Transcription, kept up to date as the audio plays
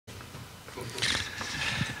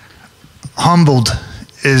Humbled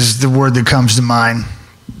is the word that comes to mind.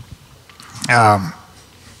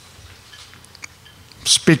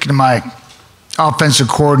 Speaking to my offensive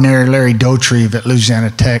coordinator, Larry Dotrieve at Louisiana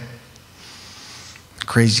Tech,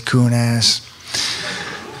 crazy coon ass.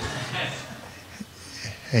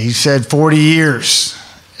 He said 40 years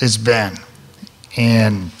it's been,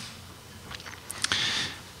 and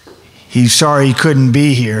he's sorry he couldn't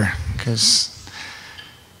be here because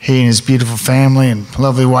he and his beautiful family and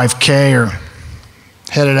lovely wife Kay are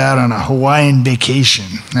headed out on a Hawaiian vacation.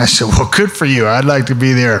 I said, well, good for you. I'd like to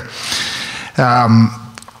be there.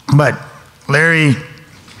 But Larry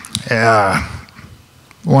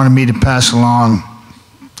wanted me to pass along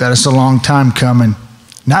that it's a long time coming,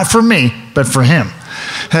 not for me, but for him,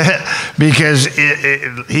 because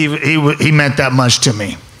he meant that much to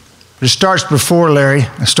me. It starts before Larry.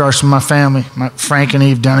 It starts with my family, Frank and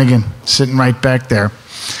Eve Dunigan, sitting right back there.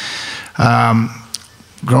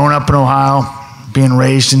 Growing up in Ohio, being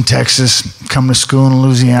raised in Texas, coming to school in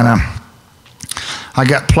Louisiana. I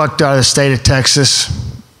got plucked out of the state of Texas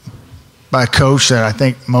by a coach that I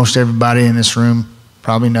think most everybody in this room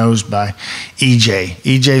probably knows by,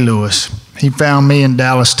 E.J. Lewis. He found me in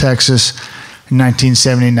Dallas, Texas in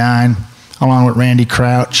 1979, along with Randy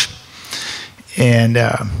Crouch, and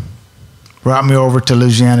brought me over to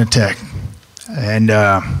Louisiana Tech. And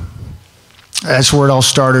that's where it all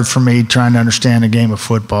started for me, trying to understand the game of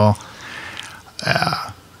football.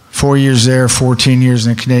 4 years there, 14 years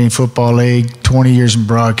in the Canadian Football League, 20 years in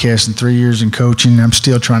broadcasting, 3 years in coaching. I'm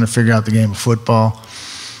still trying to figure out the game of football.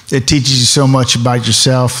 It teaches you so much about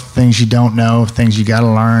yourself, things you don't know, things you got to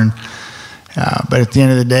learn. But at the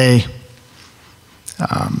end of the day,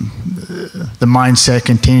 the mindset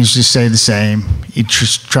continues to stay the same. You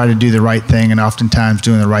just try to do the right thing, and oftentimes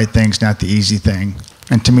doing the right thing is not the easy thing.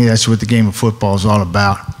 And to me, that's what the game of football is all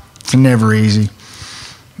about. It's never easy.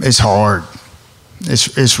 It's hard.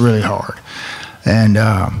 It's really hard. And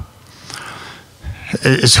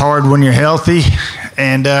it's hard when you're healthy,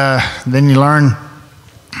 and then you learn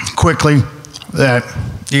quickly that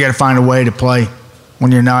you got to find a way to play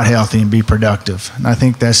when you're not healthy and be productive. And I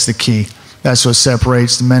think that's the key. That's what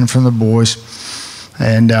separates the men from the boys.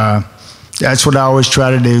 And that's what I always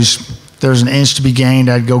try to do. Is if there's an inch to be gained,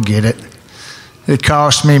 I'd go get it. It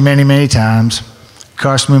cost me many, many times. It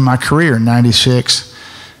cost me my career in '96.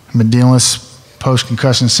 I've been dealing with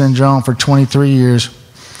post-concussion syndrome for 23 years.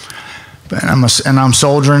 And I'm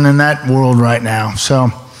soldiering in that world right now. So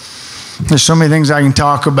there's so many things I can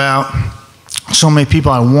talk about, so many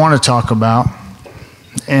people I want to talk about.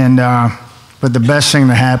 And but the best thing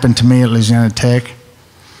that happened to me at Louisiana Tech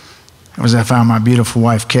was I found my beautiful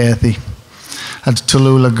wife, Kathy. That's a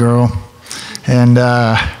Tallulah girl. And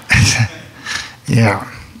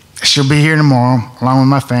yeah, she'll be here tomorrow along with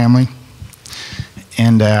my family.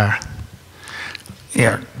 And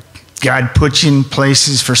yeah, God puts you in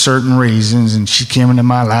places for certain reasons, and she came into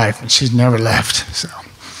my life, and she's never left. So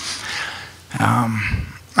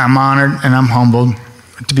I'm honored and I'm humbled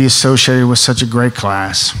to be associated with such a great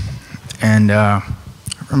class. And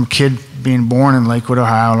from a kid being born in Lakewood,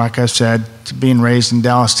 Ohio, like I said, to being raised in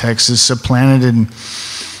Dallas, Texas, supplanted in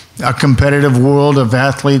a competitive world of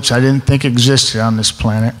athletes I didn't think existed on this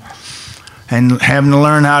planet, and having to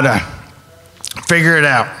learn how to figure it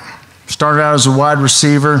out. Started out as a wide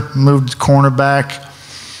receiver, moved to cornerback.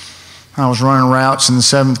 I was running routes in the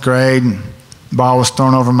 7th grade, and the ball was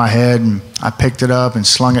thrown over my head, and I picked it up and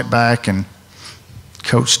slung it back, and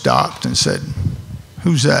coach stopped and said,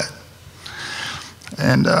 "Who's that?"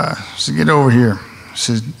 And I said, "Get over here." He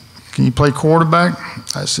said, "Can you play quarterback?"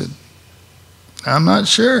 I said, "I'm not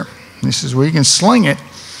sure." He says, "Well, you can sling it."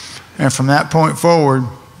 And from that point forward,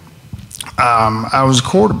 I was a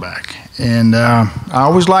quarterback. And I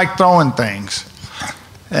always liked throwing things.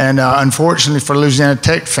 And unfortunately for Louisiana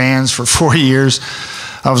Tech fans, for 4 years,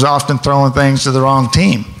 I was often throwing things to the wrong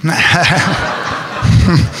team.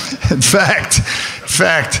 In fact,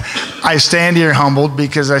 I stand here humbled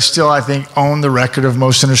because I still, I think, own the record of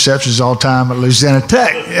most interceptions all time at Louisiana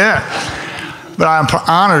Tech. Yeah. But I'm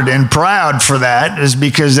honored and proud for that, is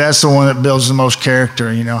because that's the one that builds the most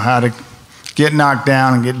character, you know, how to get knocked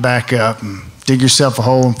down and get back up and dig yourself a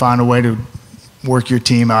hole and find a way to work your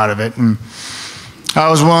team out of it. And I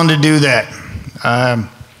was willing to do that. I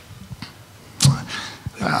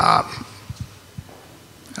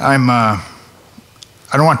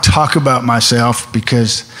don't want to talk about myself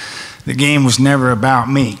because the game was never about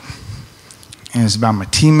me. And it's about my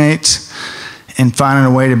teammates and finding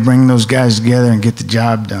a way to bring those guys together and get the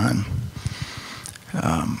job done.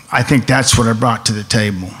 I think that's what I brought to the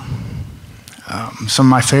table. Some of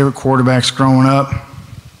my favorite quarterbacks growing up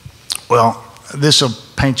Well, this will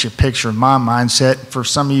paint you a picture of my mindset. For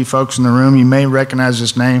some of you folks in the room, you may recognize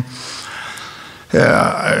this name.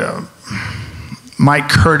 Mike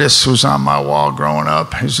Curtis was on my wall growing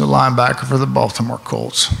up. He was a linebacker for the Baltimore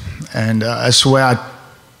Colts. And that's the way I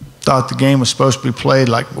thought the game was supposed to be played,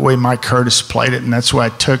 like the way Mike Curtis played it, and that's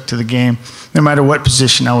what I took to the game, no matter what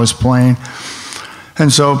position I was playing.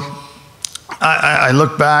 And so I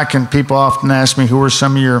look back, and people often ask me, who were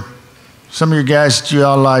some of your guys that you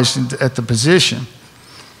idolized at the position?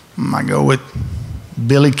 I go with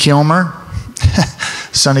Billy Kilmer,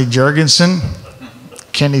 Sonny Jurgensen,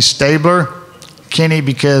 Kenny Stabler. Kenny,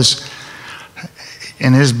 because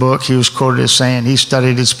in his book, he was quoted as saying he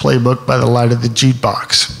studied his playbook by the light of the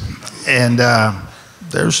jukebox. And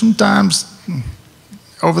there's some times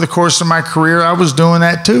over the course of my career, I was doing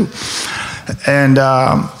that too. And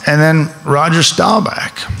then Roger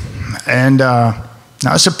Staubach. And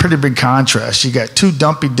now it's a pretty big contrast. You got two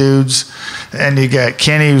dumpy dudes, and you got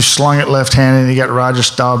Kenny who slung it left-handed, and you got Roger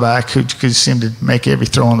Staubach who could seem to make every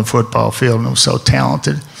throw on the football field and was so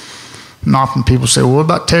talented. And often people say, well, what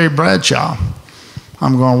about Terry Bradshaw?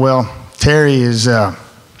 I'm going, well, Terry is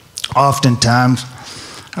oftentimes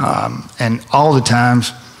and all the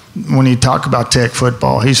times when you talk about Tech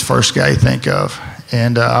football, he's the first guy you think of.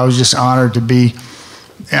 And I was just honored to be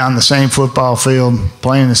on the same football field,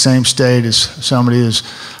 playing in the same state as somebody as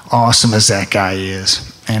awesome as that guy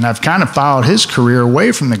is. And I've kind of followed his career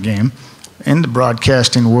away from the game in the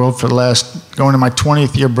broadcasting world for the last, going to my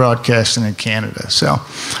 20th year broadcasting in Canada. So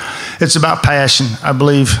it's about passion. I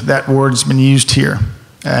believe that word's been used here.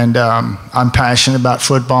 And I'm passionate about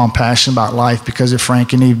football. I'm passionate about life because of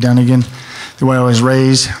Frank and Eve Dunigan, the way I was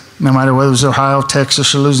raised, no matter whether it was Ohio,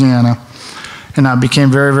 Texas, or Louisiana. And I became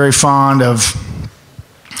very, very fond of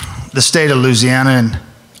the state of Louisiana and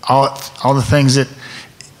all the things that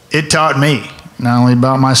it taught me, not only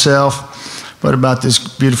about myself, but about this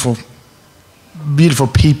beautiful, beautiful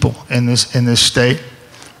people in this state. I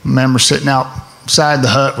remember sitting outside the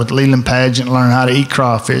hut with Leland Pageant learning how to eat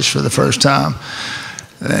crawfish for the first time.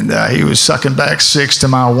 And he was sucking back 6 to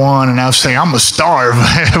my 1, and I was saying, I'm going to starve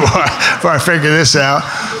before I figure this out.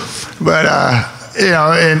 But, you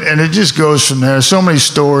know, and it just goes from there. So many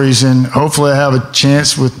stories, and hopefully I have a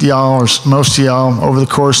chance with y'all, or most of y'all, over the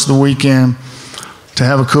course of the weekend to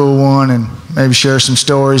have a cool one and maybe share some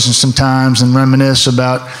stories and some times and reminisce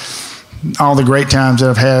about all the great times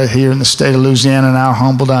that I've had here in the state of Louisiana and how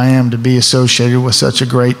humbled I am to be associated with such a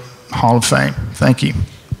great Hall of Fame. Thank you.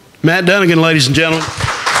 Matt Dunigan, ladies and gentlemen.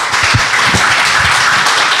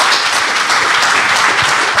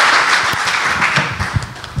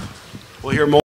 We'll hear more.